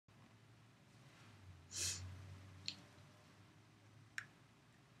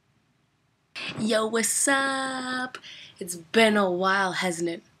Yo, what's up? It's been a while, hasn't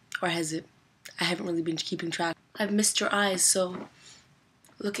it? Or has it? I haven't really been keeping track. I've missed your eyes, so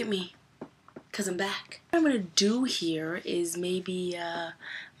look at me, because I'm back. What I'm going to do here is maybe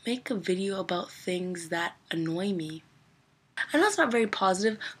make a video about things that annoy me. I know it's not very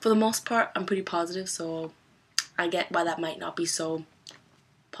positive. For the most part, I'm pretty positive, so I get why that might not be so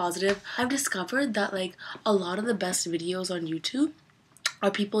positive. I've discovered that like a lot of the best videos on YouTube are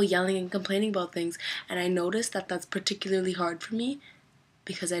people yelling and complaining about things, and I noticed that that's particularly hard for me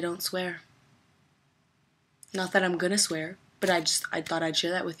because I don't swear. Not that I'm gonna swear, but I thought I'd share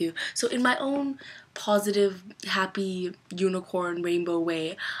that with you. So in my own positive, happy, unicorn, rainbow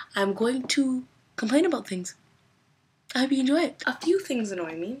way, I'm going to complain about things. I hope you enjoy it. A few things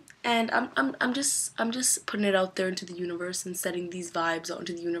annoy me, and I'm just putting it out there into the universe and setting these vibes out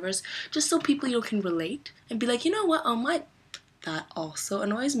into the universe, just so people can relate and be like, you know what, that also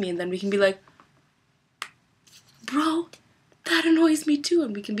annoys me, and then we can be like, bro, that annoys me too,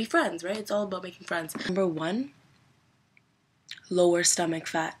 and we can be friends, right? It's all about making friends. Number one, lower stomach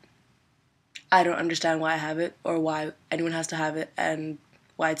fat. I don't understand why I have it, or why anyone has to have it, and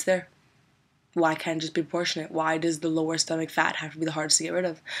why it's there. Why can't it just be proportionate? Why does the lower stomach fat have to be the hardest to get rid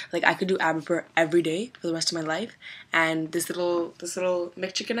of? Like, I could do ABRRRR every day for the rest of my life, and this little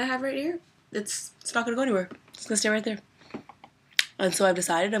McChicken I have right here, it's not gonna go anywhere. It's gonna stay right there. And so I've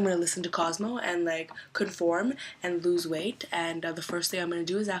decided I'm going to listen to Cosmo and like conform and lose weight, and the first thing I'm going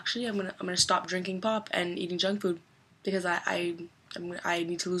to do is actually I'm going to stop drinking pop and eating junk food, because I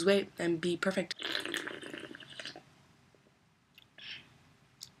need to lose weight and be perfect.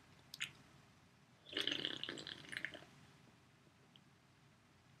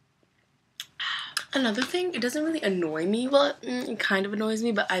 Another thing, it doesn't really annoy me. Well, it kind of annoys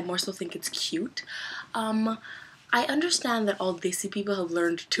me, but I more so think it's cute. I understand that all Desi people have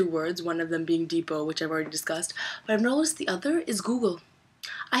learned 2 words, one of them being Depot, which I've already discussed, but I've noticed the other is Google.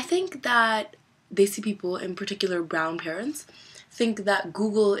 I think that Desi people, in particular brown parents, think that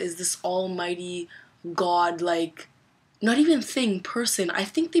Google is this almighty god, like, not even thing, person. I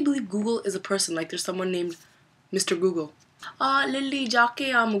think they believe Google is a person, like there's someone named Mr. Google. Lilly,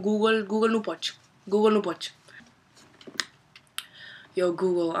 jaake Google nu poch. Google nu poch. Yo,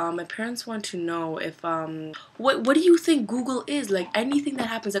 Google, my parents want to know if, what do you think Google is? Like, anything that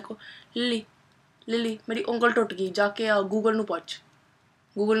happens, like, oh, Lilly, meri ungle tot gayi, jaake Google nu poch.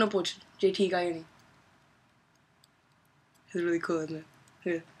 Google nu poch, je theek hai ya nahi. It's really cool, isn't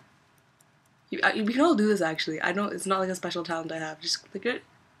it? Yeah. We can all do this, actually. I know it's not like a special talent I have. Just click it.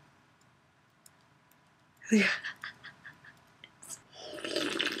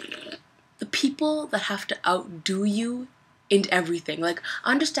 The people that have to outdo you in everything. Like,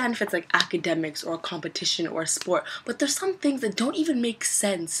 I understand if it's like academics or a competition or a sport, but there's some things that don't even make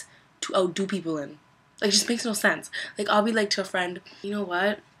sense to outdo people in. Like, it just makes no sense. Like, I'll be like to a friend, you know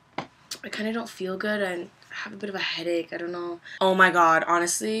what? I kind of don't feel good and I have a bit of a headache. I don't know. Oh my god,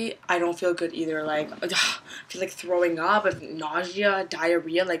 honestly, I don't feel good either. Like, I feel like throwing up, nausea,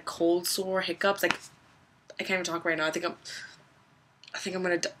 diarrhea, like cold sore, hiccups. Like, I can't even talk right now. I think I'm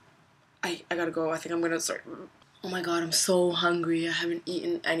gonna. I gotta go. I think I'm gonna start. Oh my god, I'm so hungry. I haven't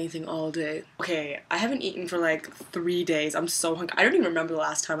eaten anything all day. Okay, I haven't eaten for like 3 days. I'm so hungry. I don't even remember the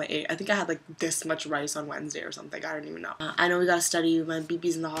last time I ate. I think I had like this much rice on Wednesday or something. I don't even know. I know we gotta study. My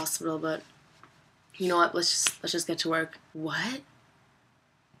BB's in the hospital, but you know what? Let's just get to work. What?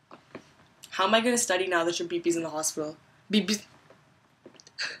 How am I gonna study now that your BB's in the hospital? BB's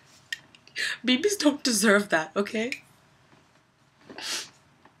don't deserve that, okay?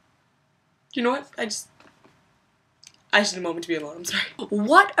 You know what? I just need a moment to be alone. I'm sorry.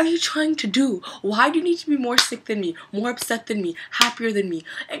 What are you trying to do? Why do you need to be more sick than me, more upset than me, happier than me?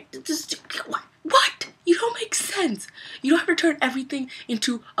 What? You don't make sense. You don't have to turn everything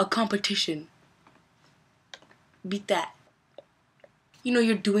into a competition. Beat that. You know,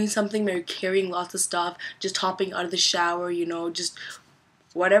 you're doing something where you're carrying lots of stuff, just hopping out of the shower, you know, just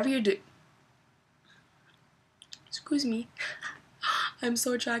whatever you're doing. Excuse me. I'm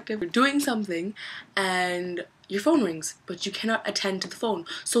so attractive. You're doing something and your phone rings, but you cannot attend to the phone.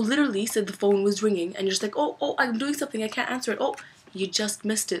 So literally said the phone was ringing and you're just like, oh, I'm doing something, I can't answer it. Oh, you just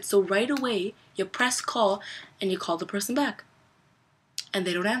missed it. So right away, you press call and you call the person back. And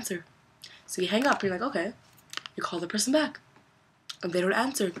they don't answer. So you hang up and you're like, okay. You call the person back. And they don't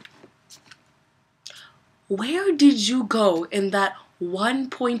answer. Where did you go in that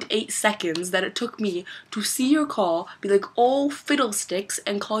 1.8 seconds that it took me to see your call, be like, oh, fiddlesticks,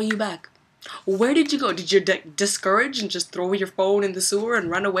 and call you back? Where did you go? Did you discourage and just throw your phone in the sewer and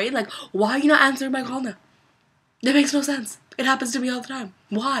run away? Like, why are you not answering my call now? That makes no sense. It happens to me all the time.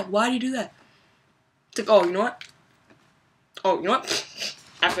 Why? Why do you do that? It's like, oh, you know what? Oh, you know what?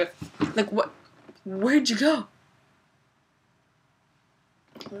 After, like, what? Where'd you go?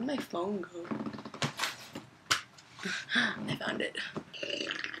 Where'd my phone go? I found it.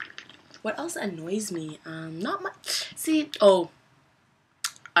 What else annoys me? Not much. See, oh,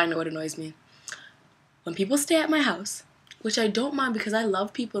 I know what annoys me. When people stay at my house, which I don't mind because I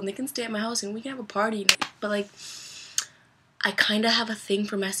love people and they can stay at my house and we can have a party. But like, I kind of have a thing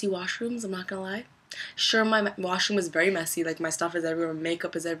for messy washrooms, I'm not gonna lie. Sure, my washroom is very messy, like my stuff is everywhere,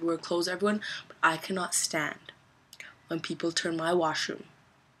 makeup is everywhere, clothes are everywhere, but I cannot stand when people turn my washroom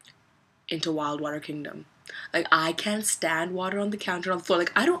into Wild Water Kingdom. Like, I can't stand water on the counter, on the floor.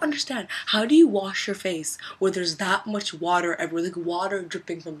 Like, I don't understand. How do you wash your face where there's that much water everywhere? Like, water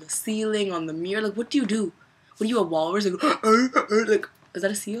dripping from the ceiling, on the mirror. Like, what do you do? What are you, a walrus? Like, like, is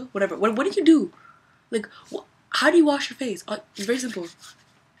that a seal? Whatever. What do you do? Like, how do you wash your face? It's very simple.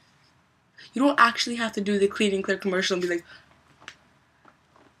 You don't actually have to do the Clean and Clear commercial and be like,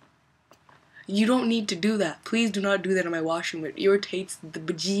 you don't need to do that. Please do not do that in my washroom. It irritates the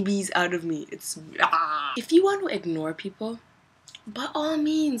bejeebies out of me. It's If you want to ignore people, by all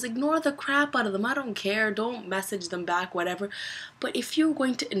means, ignore the crap out of them. I don't care. Don't message them back, whatever. But if you're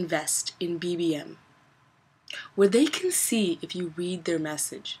going to invest in BBM, where they can see if you read their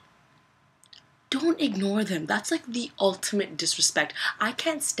message, don't ignore them. That's like the ultimate disrespect. I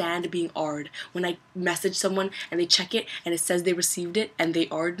can't stand being arghed when I message someone and they check it and it says they received it and they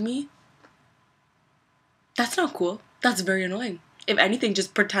arghed me. That's not cool. That's very annoying. If anything,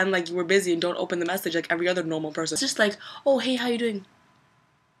 just pretend like you were busy and don't open the message like every other normal person. It's just like, oh, hey, how you doing?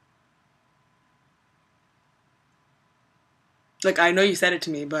 Like, I know you said it to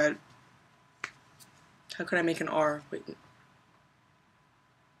me, but how could I make an R? Wait.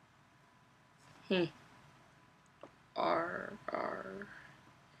 R.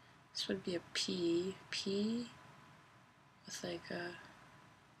 This would be a P. P with like a,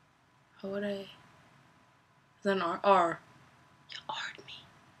 how would I? Is that an R? R. You arghed me.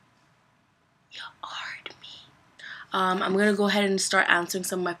 You arghed me. I'm gonna go ahead and start answering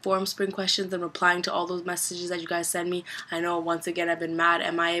some of my forum spring questions and replying to all those messages that you guys send me. I know once again I've been mad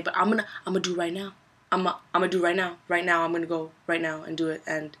MIA, but I'm gonna do right now. I'm gonna do right now. Right now, I'm gonna go right now and do it,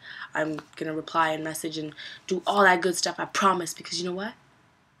 and I'm gonna reply and message and do all that good stuff. I promise, because you know what?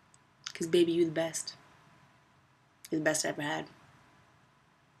 Because baby, you the best. You're the best I ever had.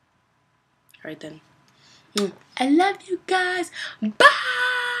 All right then. I love you guys. Bye.